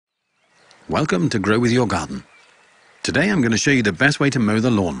Welcome to Grow With Your Garden. Today I'm going to show you the best way to mow the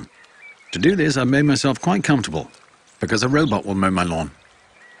lawn. To do this, I've made myself quite comfortable because a robot will mow my lawn.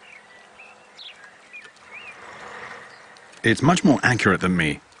 It's much more accurate than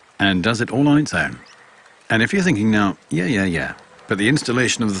me and does it all on its own. And if you're thinking now, yeah, but the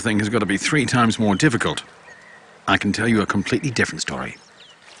installation of the thing has got to be 3 times more difficult, I can tell you a completely different story.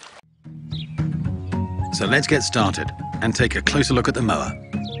 So let's get started and take a closer look at the mower.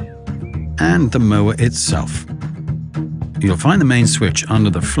 And the mower itself. You'll find the main switch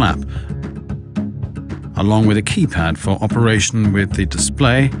under the flap, along with a keypad for operation with the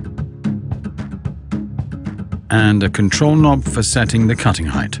display and a control knob for setting the cutting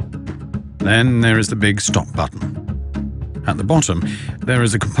height. Then there is the big stop button. At the bottom, there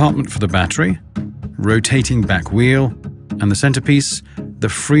is a compartment for the battery, rotating back wheel, and the centerpiece, the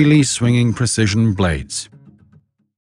freely swinging precision blades.